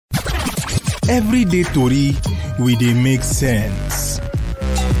everyday tori we dey make sense.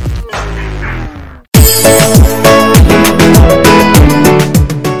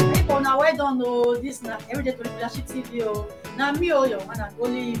 Well done, oh, this na everyday tori leadership TV. Oh, now me, oh, your one and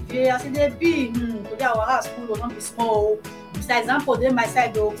only Ivy. As it dey be, today our house full, oh, not be small. Besides, example, dey my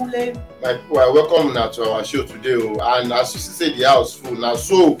side, oh, Kunle. My people, I welcome now to our show today, oh, and as you see, the house full now,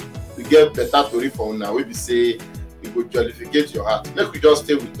 so we get better tori for now. We be say we go jollificate your heart. Make we just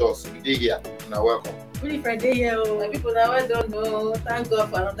stay with us. We dey here. Now, welcome. Really Friday here, oh. My people, now well done, oh. Thank God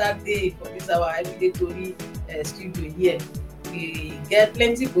for another day for this our everyday tori studio here. We get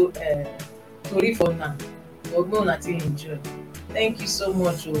plenty tori for now. But we want to enjoy. Thank you so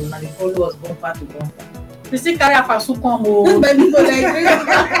much, oh. Now they follow us bumper to bumper. We still carry our fasu come, oh. But people like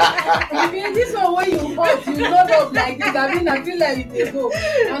this one when you hot, you load up like this. I mean, I feel like it dey go.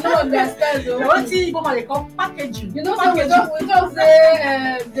 I don't understand. The only thing you they call packaging. You know, so we don't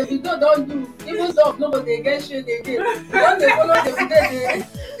say the video don't do. Even though nobody get shade again. When they follow the video,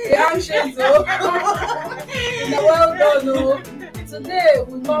 they have shades. So well done, oh. Today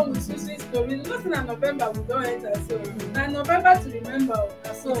we come with sweet story. Nothing in November we don't enter, so na November to remember.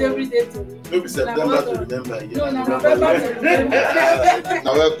 So it's everyday tori. No be September to remember. No, na November to remember.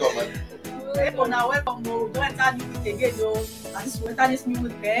 Now welcome. Now welcome, oh. Don't enter new week again, oh. And this we enter this new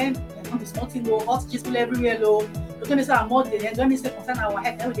week, then there's not be something, oh. Hot gist everywhere, oh. Don't me say I'm more there. Don't me say concern our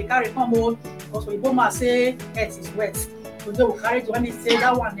head. Then we carry come, oh. Because we both must say head is wet. Today we carry to when they say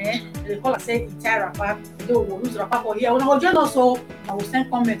that one, they call us say it's a wrapper. Today we will lose wrapper for here. When I will join also, I will send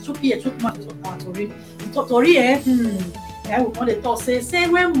comments. Chuk here, chuk man, Tori. Tori, I will come the talk say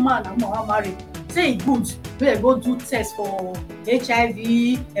when man and woman marry, say it good. We go do test for HIV,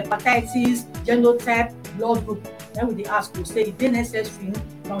 hepatitis, genotype, blood group. Then we ask to say it necessary.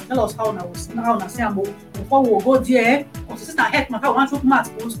 Now tell us how now say before we will go there. Because sister help my how one chuk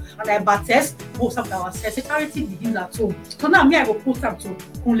math post and I bad test. Post up ourselves. Security begins at home. So now me I go post up to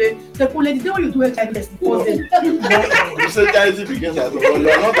Kunle. The Kunle, the day when you do HIV test before then. You say charity begins at home. You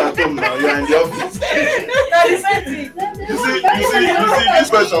are not at home now. You are in the office. You see this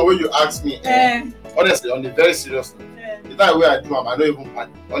question when you ask me. Honestly, on a very serious note, the time where I do am, I don't even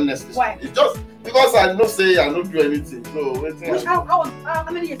panic. Honestly, why? It's just because I don't say I don't do anything. So waiting. How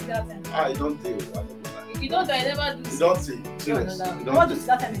many years did that time? I don't think. You don't do, I never do. You don't say. Serious. No. You don't What say. is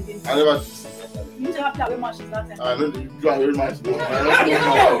that time again? I never do. You never play away match that time. I know you do a very much. No,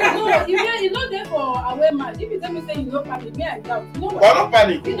 you know there for away match. If you tell me say you no panic, me I doubt. You know But why? not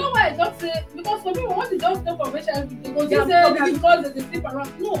panic. You know why I just say because for me, once you just talk of HIV, they go just say because they sleep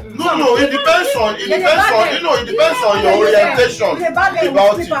around. No. It depends on your orientation about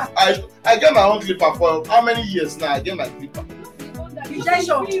it. I get my own clipper for how many years now? I get my clipper. You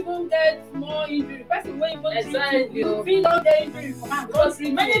even get more injury. Person when you feel don't get injury for hand. Because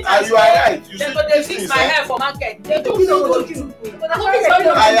many times you are right. You they go dey fix my hair for market. They do so good.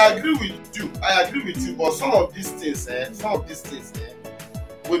 I agree with you. But some of these things,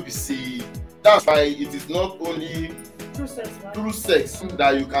 will be see. That's why it is not only through sex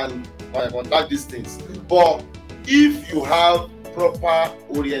that you can contact these things. But if you have proper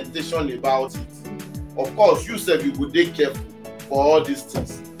orientation about it, of course, you said you would take careful for all these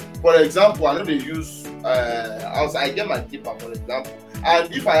things. For example, I know they use I get my clipper, for example, and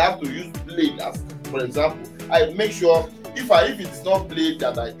if I have to use blade as for example, I make sure if it is not blade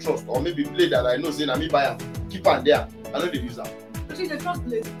that I trust or maybe blade that I know say na me buy am, keep am there. I know they use am. So she's a trust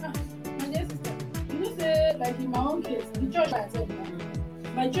blade. My dear sister, you know say like in my own case, the church I attend,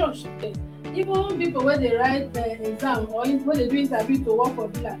 my church, even people when they write exam or when they do interview to work for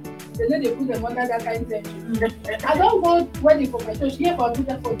villa, they know they put them under that kind of tension. I don't go wedding for my church here for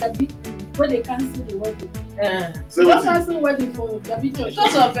Jabi when they cancel the wedding. Don't cancel wedding for Jabi church.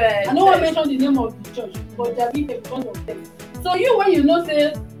 Because of I don't want to mention the name of the church, but Jabi because of them. So you when you know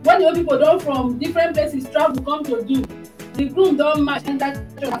say when the people don't from different places travel come to do. The groom don't match enter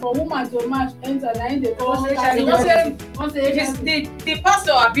church for woman to match enter na in the call say the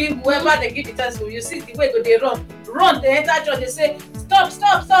pastor or whoever they give the test to, you see the way they run they enter church, they say stop we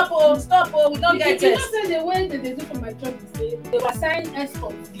don't get test. You know say the way that they do for my church is say they will assign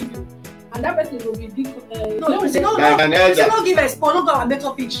escort give you and that person will be no give escort, no go and make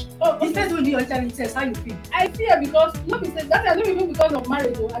up pitch. You first do the HIV test, how you feel? I fear because no be say that not even because of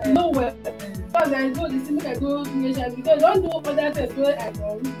marriage o, I know well. Because I go this make I go do HIV because don't do other tests where I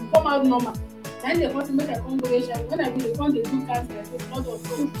come out normal. Then they want to make I come go HIV. When I do they come they do cancer, I say not of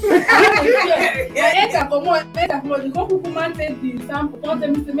so. I enter come on, the come man take the sample, come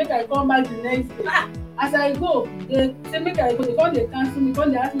tell me to make I come back the next day. As I go, they say make I go. They come dey cancel me.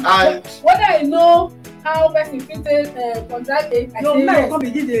 Come dey ask me And whether I know how person fit take contract it. I No, say now yes. come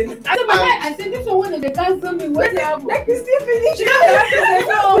begin dey. I say my guy, I say this one when they cancel me, wetin happen? Make me still finish. She come dey ask me say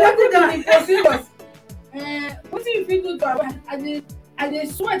so wetin be the procedures? Wetin you fit do to avoid? I dey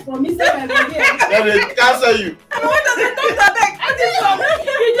sweat from inside my body. then they cancel you. What does the doctor take? You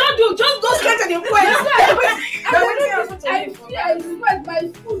don't do. Just go straight to the point. I sweat my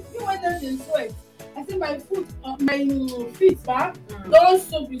foot. You when dem dey sweat. I say my foot, my feet back don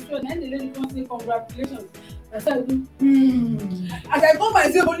soak with sweat. And the lady come say congratulations. I said, as I come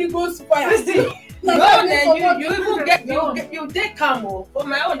and say Holy Ghost fire. You dey calm o. For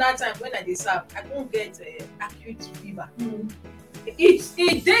my own that time when I dey serve, I don get acute fever.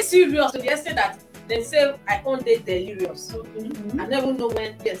 It dey serious to the extent that they say I con dey delirious. I never know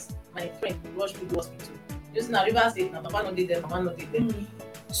when my friend rush me to hospital. Just na Rivers State, na papa no dey there, mama no dey there.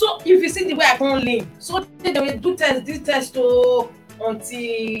 So if you see the way I con lean, so they will do this test until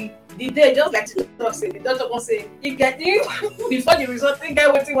the day, just like the doctor say, the doctor come say, you get it before the result, you get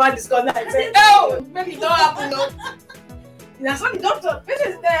wetin you wan discuss. I say, oh, maybe it don happen no. Na so the doctor,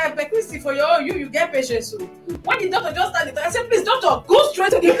 patience peculiarity for your own, you get patience. So when the doctor just start the talk, I say, please doctor, go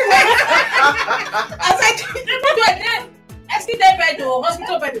straight to the point. I said, STD bed or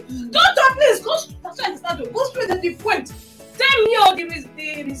hospital bed. Doctor, please go. That's why I start to go straight to the point. Tell me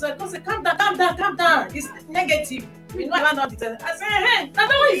the result. Don't say, calm down. It's negative. We know about the test. I say, hey, that's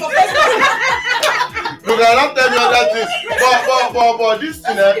not what you for. You cannot tell me other things. But this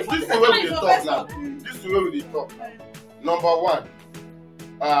thing where we dey talk now. This is where we dey talk. Number one,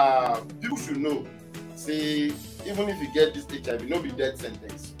 people should know. Say, even if you get this HIV, no be death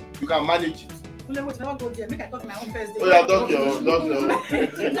sentence. You can manage it. Wait, never go there. Make I talk my own first day. Oh yeah, talk your.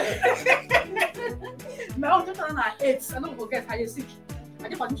 My own 2008. I don't forget. I was sick. I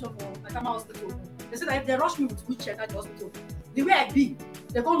get admission for Nakama Hospital. They said that if they rush me with wheelchair at the hospital, the way I be,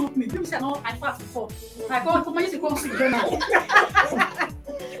 they can't look me. People say I fast before. I can't. For my use to come sick now.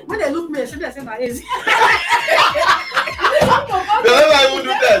 When they look me, they say that easy. They never even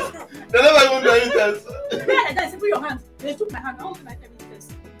do test. They never even do any test. Yeah, they say put your hand. They took my hand. I also like every test.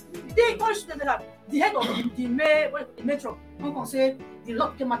 They encouraged them that the head of the metro come say the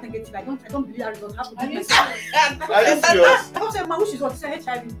result came out negative. I don't believe that result has to be myself. Are you serious? I come say, ma, which is what? Say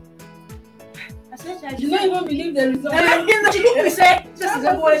HIV. I said HIV. You don't even believe the result. She look me say, this is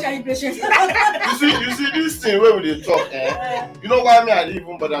a boy HIV patient. You see this thing where we dey talk, you know why me I didn't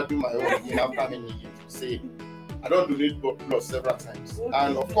even bother do my own thing after many years. Say, I don't donate blood several times. Okay.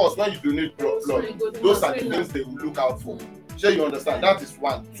 And of course, when you donate blood, those are the things they will look out for. Sure, you understand? That is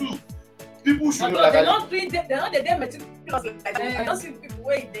one. Two, people should know that they don't treat them. They don't dey meticulous like that. I don't see people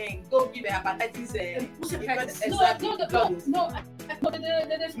where they go give hepatitis.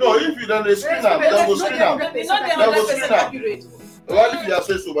 No, if you don't screen them, they go screen them. They go screen them. Well, if you are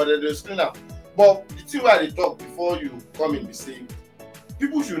say so, but they screen them. But the thing where they talk before you come in, be saying,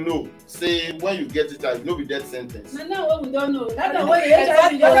 people should know. Say when you get it, it no be death sentence. Now what we don't know. That's the way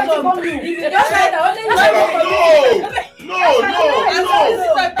HIV don't come. If you just say that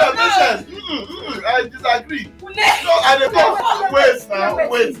I disagree. No, I dey come. Wait now.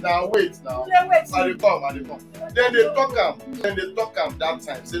 I dey come. Then they talk am that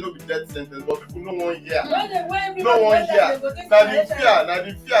time. Say no be death sentence, but people no wan hear. No wan hear. Na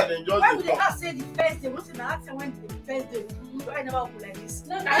the fear dem just Why would dey they talk. ask say the first day? What's in the ask when the first day? I never open like this.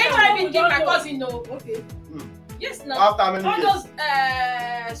 I HIV give my cousin no. Okay. Yes, now. After many all years.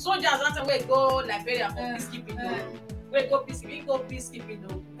 those soldiers that time wey go Liberia for peacekeeping though. Wey go peacekeeping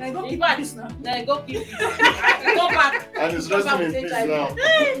though. I go In keep fact, this now. they go keep peace. Go back. And it's resting in peace now.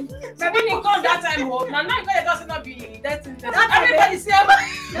 Maybe he come that time oh. Now you go just not be that sentence. That time, Everybody say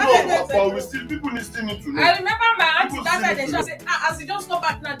No, but we still people still need to know. I remember my auntie that time they just say as he just come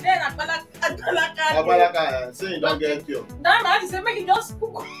back now then Abalaka say you don't get cured. now my auntie say make he just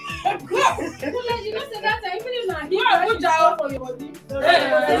cook. You know say that time even if na Go and put down for your body.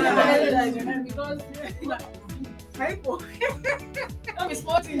 Because don't be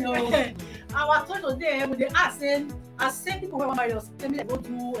small thing no. Our talk today, we dey ask say, as say people wey wan marry us, say make dem go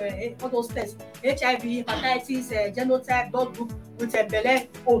do all those tests, HIV, hepatitis, genotype, blood group with belle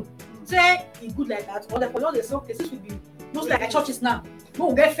own. Say e good like that, or dem for dey say okay, since we be most like churches now, no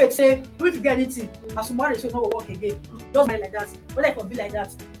we get faith say if you get anything, as you marry, so no go work again. Just marry like that. Whether it for be like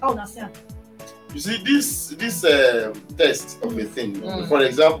that, how una see am? You see this test of a thing. For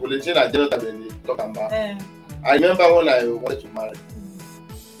example, the thing that genotype dem dey talk about. I remember when I wanted to marry.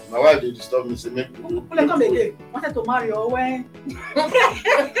 My wife dey disturb me say make Who come again? Wanted to marry or when? when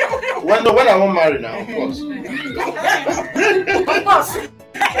I wan marry now, of course. Of course.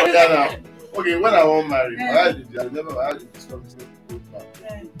 Yeah, now. Okay, when I want marry, I remember I had to discuss this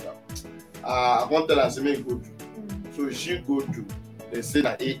I want to tell her say make go through. So she go through. They say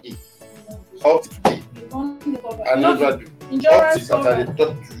na AA. Up to today. I never do. Up to that I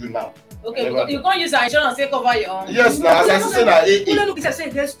talk to you now. Okay, you can't use insurance to cover your own. Yes, now as I say na AA. You look at say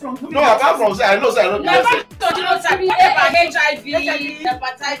they're strong. No, apart from say I know say I don't. Never genotype, whatever HIV,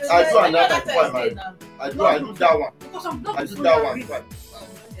 hepatitis. I do another before I do that one. Because I'm not I do that one.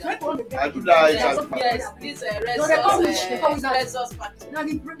 I do that. Yes, this resource factor. Now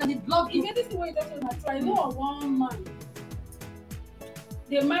the blood. If anything when you talk about I know of one man.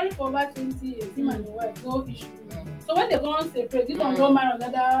 They married for over 20 years, him and the wife, no issue. So when they go on separate, this one don't marry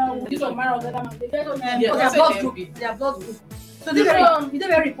another, this one marry another man. They get They are blood group. They are blood group. So they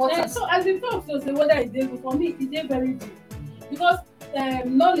very important. So as we talk, so say whether it's good for me, it's very good because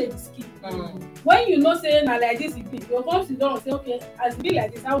knowledge is key. When you know say na like this, you come sit down and say okay, as it be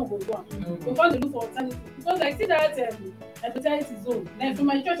like this, how we go on? You come to look for alternative because like see that hepatitis zone. Like for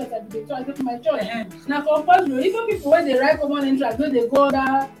my church, as I be I say for my church. Now for compulsory, even people when they write common interest, when they go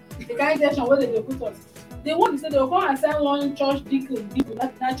there, the kind intention where they put us. They want to say they will come and sign one church deacon.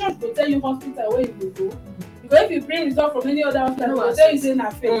 That church will tell you hospital where you will go. Because if you bring result from any other hospital, they will tell you say na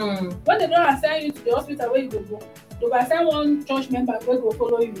fake. When they don't assign you to the hospital where you will go, they will assign one church member wey go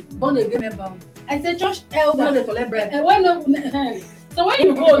follow you. Born again member. I say church elder. No dey collect bread. And when so when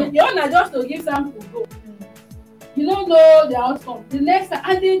you go, your own na just to give sample go. You don't know the outcome. The next time,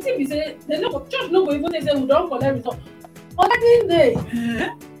 and the thing be say, church no go even say we don collect result. On that day,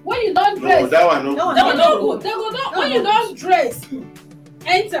 when you don dress, No, that one no good. They go don when you don dress.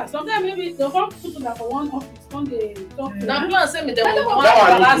 Enter. Sometimes maybe they come put una for one office, come dey talk. Na plan say me dem That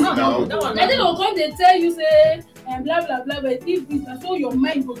one no good. And then they go come dey tell you say blah blah blah, but if this na so your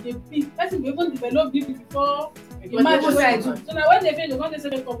mind go dey big. Person go even develop BP before you match side. So now when they finish, they come dey say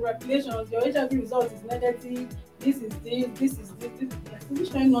congratulations, your HIV result is negative. This is this.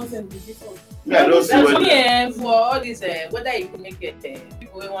 Which kind of nonsense is this one? Yeah, I don't see what. For all this, whether you could make it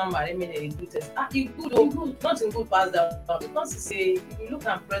people wey wan marry me dey do test. E good o, nothing good pass that one because say if you look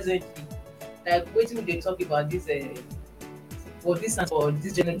at presently, like wetin we dey talk about this for this and for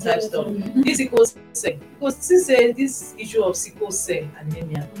this genotype stuff, this sickle cell, because since this issue of sickle cell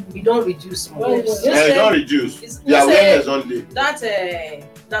anemia, e don reduce more. E don reduce. The awareness don dey.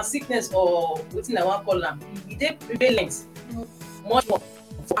 That sickness or wetin I wan call am, e dey prevalent much more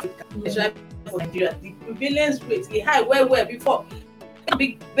for Africa, especially for Nigeria. The prevalence rate e high well before,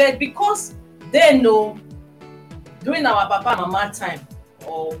 but because they know during our papa and mama time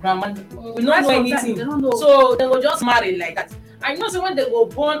or grandma, we no know anything, so they go just marry like that. I know say when they go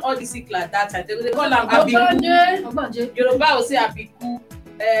born all the sick like that time, they go dey call am abiku. Yoruba go say abiku,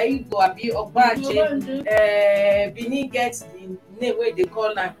 Igbo abi ogbanje, Benin get the name wey they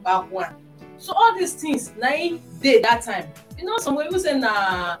call am bakwan. So all these things na im dey that time. You know, some people say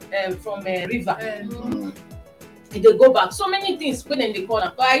na from river. E dey go back. So many things wey dem dey call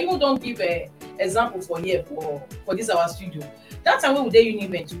am. But I even don give example for here for this our studio. That time wey we dey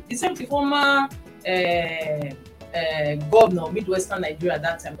Univen, the same thing former governor Midwestern Nigeria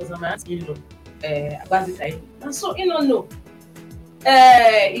that time, because na my aunty-in-law Agbazita. And so you don't know.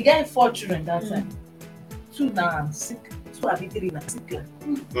 He get 4 children that time. 2 na sick. 2 abi 3 na sick.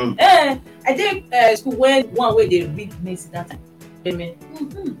 I dey school when one way they read medicine that time.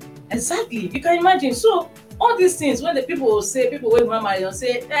 Exactly. You can imagine. So all these things when the people say, people wey mama dey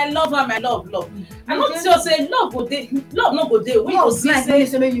say, I love am, I love. I not say love no go dey. We go see say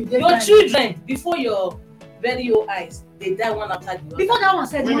your children before your very own eyes, they die one after the other. Before that one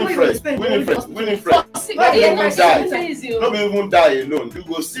said, winning friend. Not even die alone. You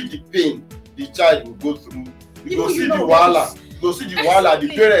go see the pain the child will go through. You go see the wahala. You go see the wahala the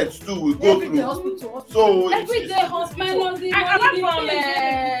parents too will go through. So every day hospital.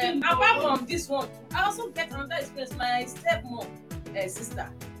 Apart from this one, I also get another experience. My stepmom sister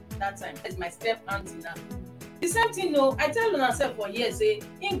that time, that's my step auntie now. The same thing, no. I tell myself for years, say,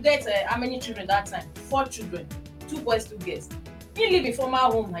 he get how many children that time? 4 children, 2 boys, 2 girls. He live in former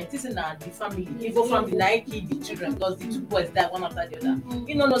home, like this in the family. He go from the 9 kids, the children, because the 2 boys die one after the other.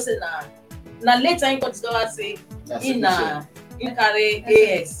 You know, say now later he got discover say in carry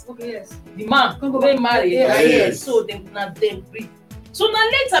AS. Okay, yes. The man go marry AS, so them breed. So now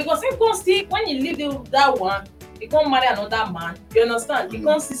later, because he come still when he leave that one. He can't marry another man. You understand? He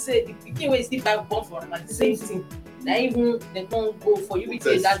can't say the pikin wey still back born for like the same thing. Now even they can't go for you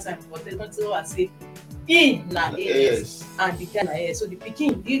that time, but they don't tell us say E na AS and the guy na AS. So the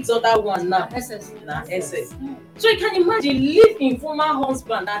pikin, this other one now na SS. So you can imagine live in former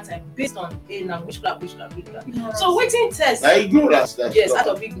husband that time based on now witchcraft. So wetin test? Na ignorance. Yes, out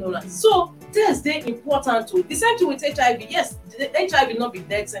of ignorance. So test dey important too. The same thing with HIV. Yes, the HIV not be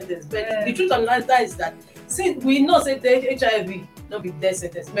death sentence, but the truth of the matter is that since we know say the HIV not be death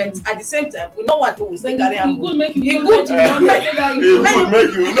sentence, but at the same time we know what we say carry am. E good make you It good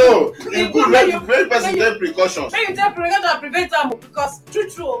make you know. It good make person take precautions. Make you take precaution and prevent am because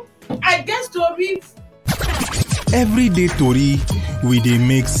true I get Tori. Everyday Tori, we dey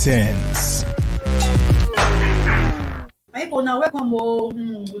make sense. My people now welcome.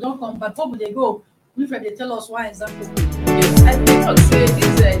 We don't come, but before we dey go, Wilfred dey tell us one example. Yes, I think say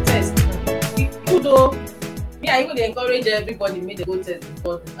this test. Good though. Me, I even encourage everybody make they go test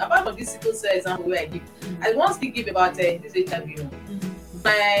before. Apart from this sickle cell example where I give, I want to give about this HIV.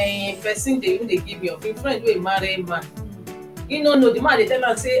 My person they give me of a friend who marry man. You know the man they tell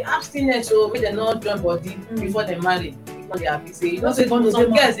am say abstinence so make dem not join body before they marry. Before they happy say you know say some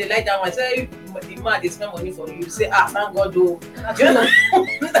girls they like that one. Say if the man they spend money for you, say thank God oh. You know.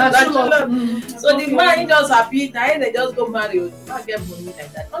 So the man he just happy. Now they just go marry. Not get money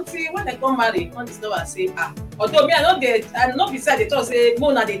like that. Until when they come marry, come discover say although me I not beside they talk say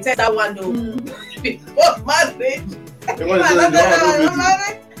more na they test that one though. Before marriage. The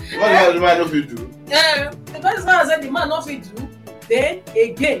man no fit do. Yeah, the person said the man not fit do. Then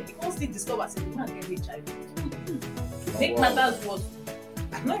again, he can't still discover say the man get HIV. Make matters worse.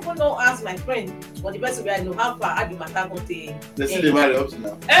 I'm not even know ask my friend, but the person where I know how far the matter going to. They see the marry up to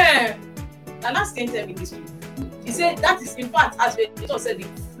now. And last thing tell me this too. He said that is in fact as they just said the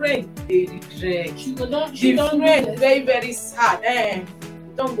friend they regret. The friend very very sad.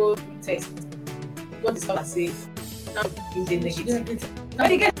 Don't go to test. Go discover say now in the negative. Now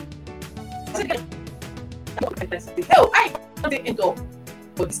they get. I don't end up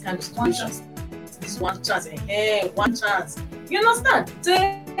for this kind of situations. This one chance, one chance. You understand?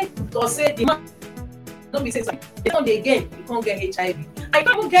 Say the man don't be saying something. They don't again, you can't get HIV. I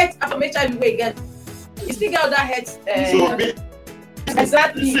can't even get from HIV way again. You still get other health.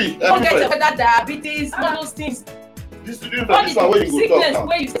 Exactly. You can't get whether diabetes, all those things. This student that where you go talk now.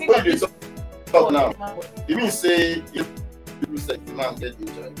 Where you still talk now. You mean say you say the man get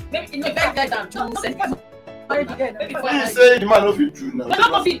HIV? Maybe you get them too. You say the man no fit do now.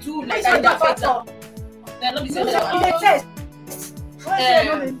 No fit do like that. They no be say that.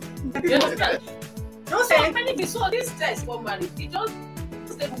 You understand? No say many be so this test for marriage. It just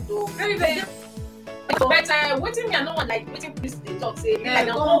stable to very very. But waiting me I no want like waiting priest they talk say I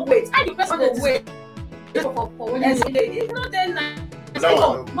don't wait. How the person go wait? For when it's not that nice. It's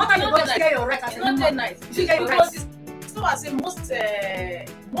not that nice. Because so I say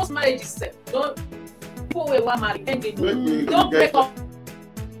most marriages don't people wey wan marry ending don't break up.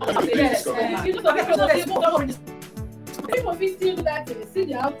 People fit still do that thing, see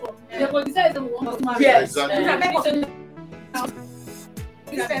the outcome. They go decide they want to marry. Yes, exactly.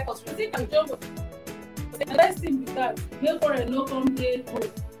 The best thing with that, make for a no come day home.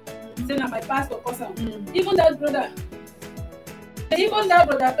 Say na my pastor person. Even that brother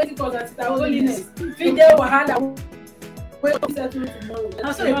Pentecost and Sister Holiness, fit dey wahala wey go settle tomorrow.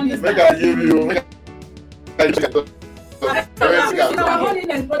 Na so you understand. Make I give you. You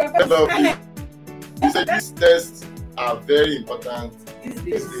say these tests are very important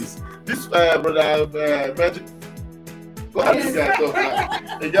these days. This brother Pidgin, go ahead and talk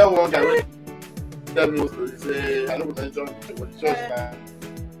now. They get one guy wey tell me also say I no go mention the church now.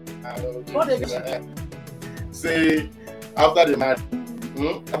 Say after they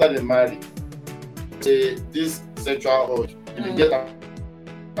marry, say this sexual urge, if you get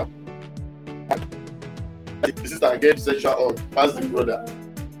the sister get sexual urge pass the brother.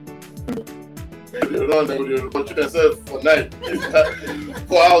 They run, they will touch themselves for night.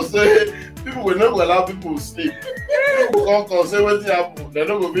 For house, say people will not allow people to sleep. People come say what happen, they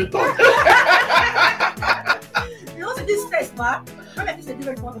don't go be talk. You know, this test, man. I like this is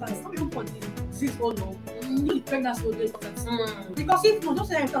very important. It's not even for the disease or no. The pregnancy will be important. Because if no, don't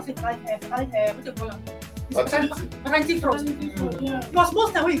say anything, say what you call them. Parenting fraud. Because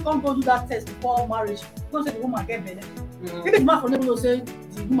most time when you can't go do that test before marriage, you don't say the woman get better. Maybe the man for never say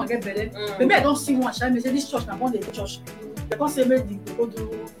the woman get better. Maybe I don't see one. Shall I say this church now one day the church. They can't say maybe they go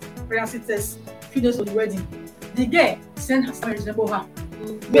do pregnancy test few days of the wedding. The girl send her son resemble her.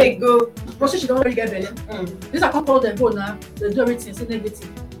 They go. Because she don't already get better. This I can't call them go now. They do everything say negative.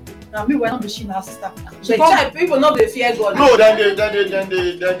 Now me when I'm machine her sister. People not they fear God. No, then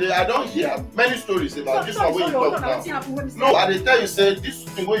they I don't hear many stories about this one when you talk now. No, I tell you say this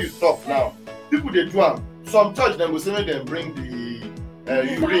thing when you talk now. people dey do am. Some church dem go say make dem bring the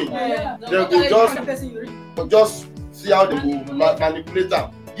urine. Dem go just see how dem go manipulate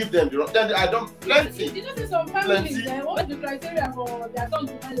am. Give them the wrong. Then I don't plenty. You know, say some families, what the criteria for their son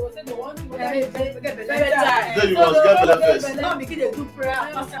to marry? They will say they want to get better. So you must get better first. Now begin dey do prayer.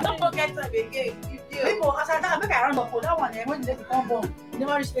 Don't forget time again. People, as I make I round up for that one, when the lady come born,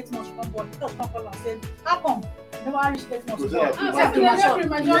 never reach 8 months she come born. The doctor come call am say, how come? Never reach 8 months. And you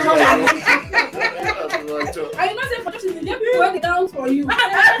know, say for just the people wey dey count for you.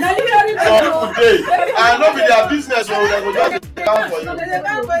 Now you some people dey, and no be their business, so they go just count for you.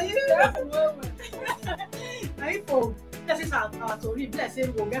 Na people, this is our Tori. Be like say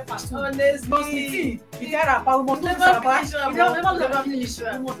we go get part 2. Honestly, you get rapa, we must do this rapa. You never finish.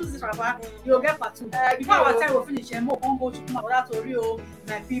 We must do this rapa. You go get part 2. Before our time will finish, mo come go to my brother Tori o,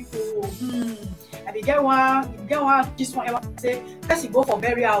 my people. And you get one. This one ever say, person go for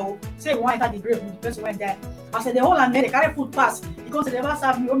burial. Say you want enter the grave, the person went there. I said the whole land they carry food pass because they never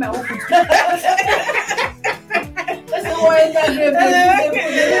serve me all my own food.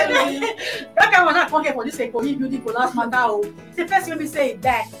 That guy was not talking for this Ekoli building for last matter. Oh, the first when we say it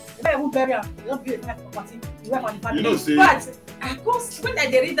die, the guy won't bury him. They don't build a type of party. You work on the family. You know, say, but I can't when I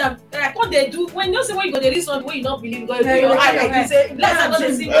read them. I can't they do when you say when you go the read something when you don't believe God. You like say let's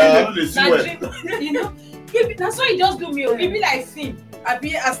not see. You know, that's why you just do me. It be like film. I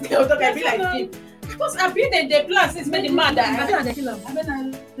be as they talk. I be like film. Because I be the plan since made the man die.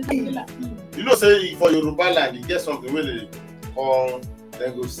 You know, say for Yoruba land, you get something where they call, they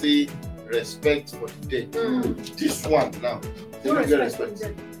go say respect for the dead. This one now, they don't get respect.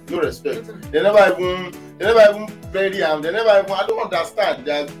 No respect. They never even bury them. They never even. I don't understand.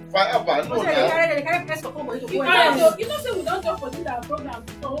 They are forever. No, you know, say we don't talk for this program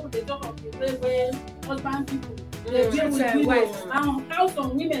before. They talk of the way where husband people they deal with widows and how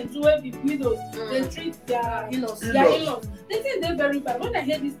some women do it with widows. They treat their in-laws. They think they're very bad. When I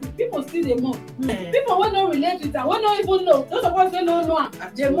hear this thing, people still they mourn. People will not relate with them. Will not even know. Those of us don't know.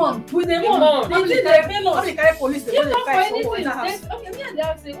 They mourn. With the mourn. They think they're fellows. They carry police. They don't fight for anything. Okay, me and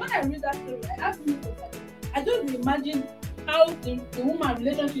the say when I read that story, I ask me I don't imagine how the woman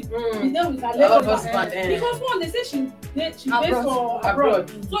relationship is there with her husband. Because one they say she based for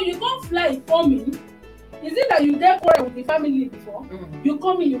abroad. So you can't fly coming. Is it that you get quarrel with the family before? You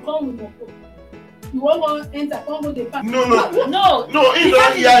come in, you come with your phone. You won't enter, come go the park. No. He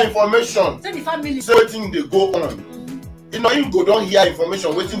don't hear information. Say the family. Say wetin dey go on. You know, him go don hear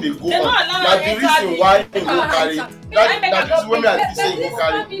information wetin dey go on. Na the reason why him go carry. That is when I say him go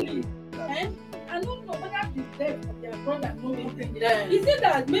carry. I don't know whether the death of their brother no maintain. Is it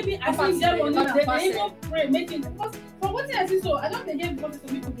that maybe I think their money they even pray making because from what I see so I don't think because some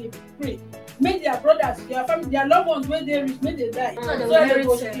people they pray. Make their brothers, their family, their loved ones when they reach, when they die. So they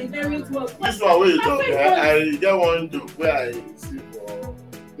go inherit wealth. This one where you talk, I get one joke where I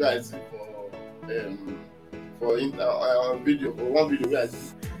see for video, for one video where I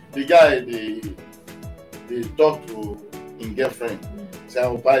see the guy they talk to his girlfriend. Say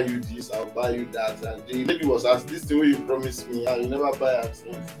I'll buy you this, I'll buy you that, and the lady was asked this thing where you promised me, and you never buy her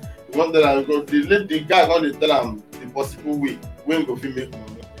things. The one that I got, the guy going to tell him the possible way when go fit make money.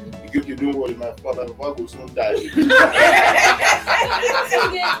 Okay, don't worry, my father go soon die. Because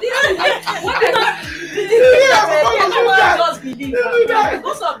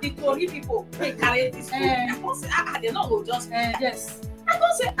of the Tori people, they carry this food. I can't say, they not go just. Yes. I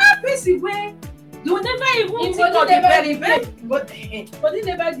can't say, person where you never even think of the bury but they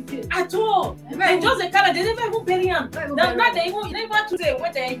never did at all. They just they never even bury him. Now they even never to say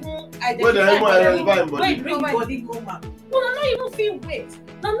where they even identify where bring body go back. No, not even feel weight.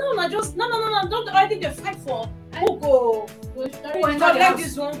 No, just no. Don't already they fight for who go collect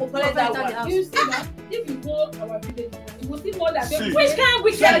this one, go collect that one. You see that if you go our village, you will see more than which kind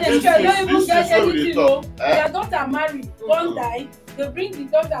wickedness don't even get anything. Their daughter marry, one die, they bring the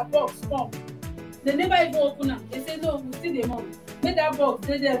daughter box come. They never even open them. They say no, we see the mom. Make that box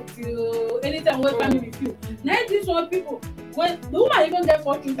stay there till anytime when family feel. Now this one people, when the woman even get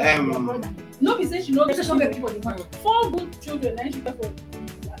 4 children from her brother. Nobody say she knows some people the man. 4 good children, and she get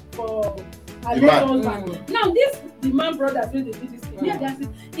for her late husband. Now the man brothers when they do this thing. Yeah, they are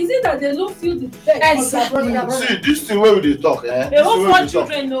saying, is it that they don't feel the death of their brother? See, this thing where we dey talk, They hold 4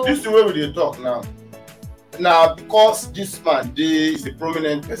 children, no. This thing where we dey talk now. Now because this man is a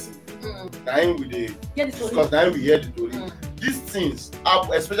prominent person. Now him we dey because now we hear the story. These things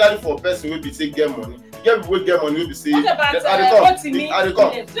happen especially for a person wey be say get money. Get people wey get money wey be say what about do something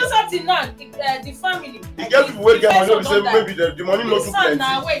now the family. You get people wey get money wey be say maybe the money no too plenty.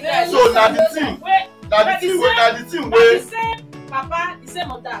 So na the thing wey papa the same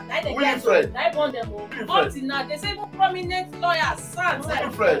mother na dey get Wilfred. na born dem o until now they say even prominent lawyers sans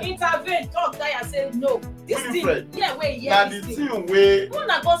intervene talk tire say no this Wilfred. thing here wey na hear the this thing thing wey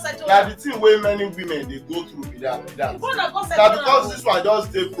una go settle na the thing wey many women dey go through be that una go na settle because this one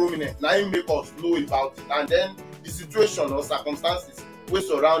just dey prominent na im make us know about it and then the situation or circumstances wey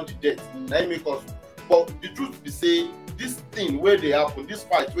surround the death na im make us but the truth be say this thing wey dey happen this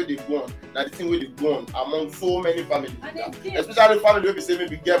fight wey dey go on na the thing wey dey go on among so many families especially family wey be say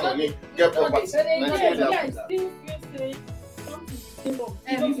maybe get money get property na the thing wey dey happen. Before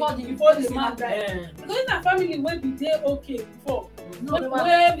the man die. Because in a family wey be dey okay before. I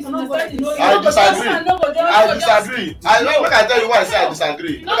disagree. Make I tell you why I say I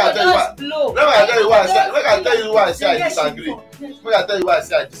disagree. Make I tell you why I say I disagree. Make I tell you why I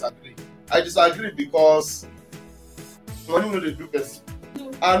say I disagree. I disagree because money no dey do person.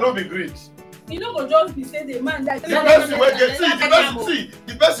 And no be greed. You no go just be say the man die. The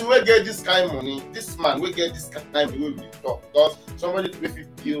person wey get this kind money, this man wey get this kind money wey we dey talk because somebody wey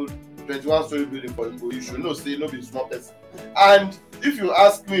fit build 21-story building for Igbo, you should know say no be small person. And if you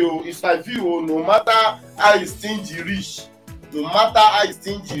ask me, it's my view, no matter how stingy reach,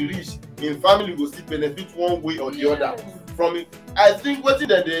 in family go still benefit one way or the other from it. I think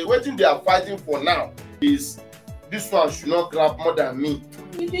wetin they are fighting for now is this one should not grab more than me.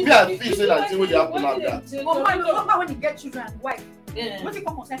 I feel say that thing wey dey happen like that. But when you get children and wife, what you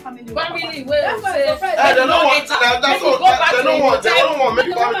come concern family? Family wey say they don't want make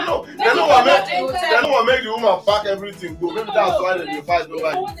the family no. They don't want make the woman pack everything go. Maybe that's why they fight over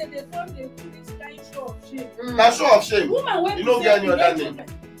it. Na show of shame. You no get any other name.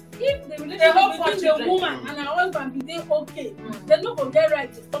 If the relationship between the woman and her husband be dey okay, they no go get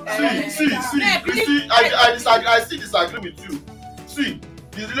right to talk about it. See, I still disagree with you. See,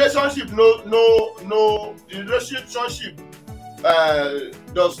 the relationship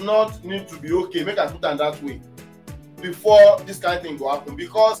does not need to be okay. Make I put am that way before this kind of thing go happen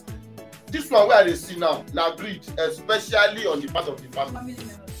because this one wey I dey see now na greed, especially on the part of the family.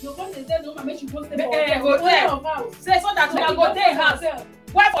 No one dey tell the woman make she go stay for house. Say so that una go dey house.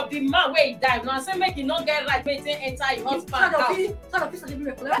 Wife of the man wey die now say make e no get right make e enter im husband house. That's why they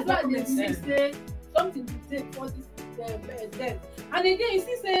believe say something dey dey for this death. And again you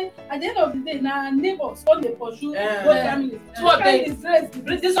see say at the end of the day na neighbors come dey pursue both families. Two of them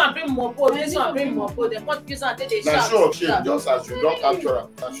this one bring mopo, this one bring mopo. Dem come use am take dey shout. Na show of shame just as you don capture am.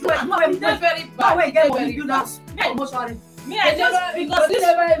 Na show. E dey very bad. Me I just because this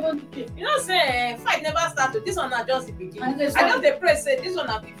never even came. You know say fight never start. This one na just the beginning. I just dey pray say this one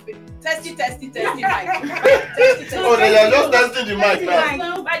na be testy mic. Oh, they are just testing the mic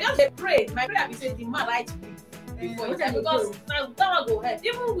now. I just dey pray. My prayer be say the man right before he die because na that one go help.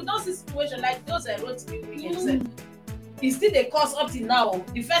 Even we don see situation like those wrote me William he still dey cause up till now.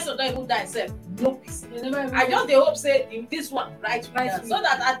 The first one don even die sef. No peace. I just dey hope say this one right so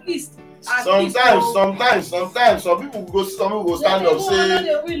that at least. Sometimes some people go stand up say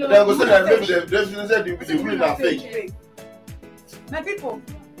they go say that maybe the will na fake. My people,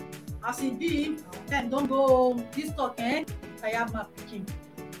 as e be, time don go this talk tire my pikin.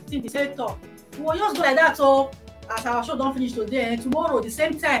 Think be say talk. We will just go like that as our show don finish today tomorrow the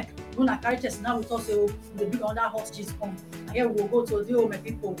same time we gonna carry chest now with us say we dey bring another hot gist come. And here we go today my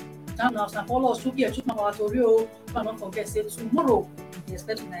people. Now follow us chuk our Tori don't forget say tomorrow we dey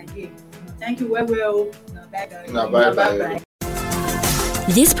expect una again. Thank you well. Bye.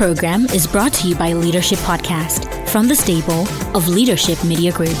 This program is brought to you by Leadership Podcast from the stable of Leadership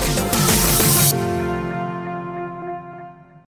Media Group.